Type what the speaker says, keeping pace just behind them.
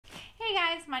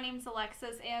my name's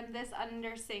Alexis, and this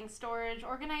undersink storage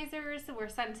organizers were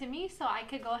sent to me so I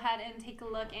could go ahead and take a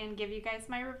look and give you guys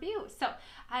my review. So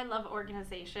I love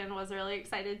organization, was really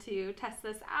excited to test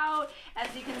this out. As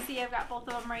you can see, I've got both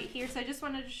of them right here, so I just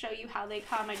wanted to show you how they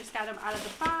come. I just got them out of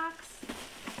the box,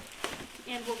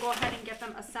 and we'll go ahead and get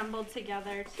them assembled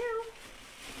together too.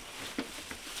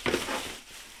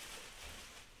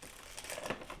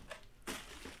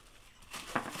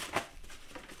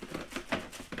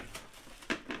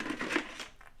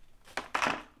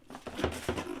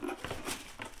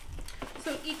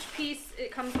 So each piece,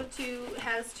 it comes with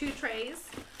has two trays.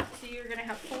 So you're gonna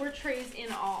have 4 trays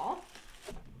in all.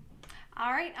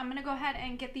 All right, I'm gonna go ahead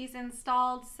and get these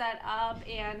installed, set up,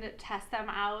 and test them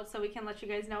out so we can let you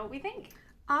guys know what we think.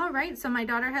 All right, so my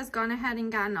daughter has gone ahead and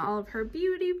gotten all of her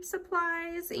beauty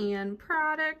supplies and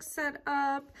products set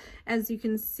up. As you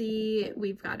can see,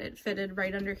 we've got it fitted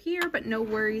right under here, but no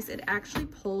worries, it actually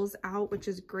pulls out, which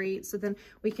is great. So then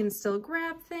we can still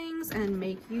grab things and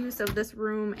make use of this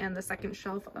room and the second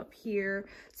shelf up here.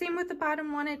 Same with the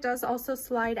bottom one, it does also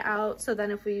slide out. So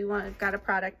then if we got a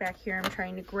product back here I'm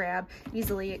trying to grab,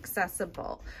 easily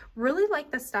accessible. Really like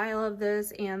the style of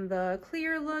this and the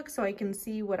clear look so I can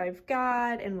see what I've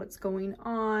got and what's going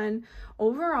on.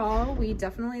 Overall, we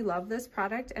definitely love this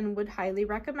product and would highly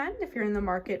recommend if you're in the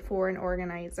market for an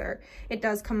organizer. It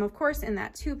does come, of course, in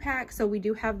that 2-pack, so we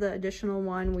do have the additional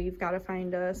one we've got to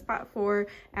find a spot for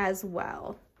as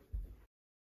well.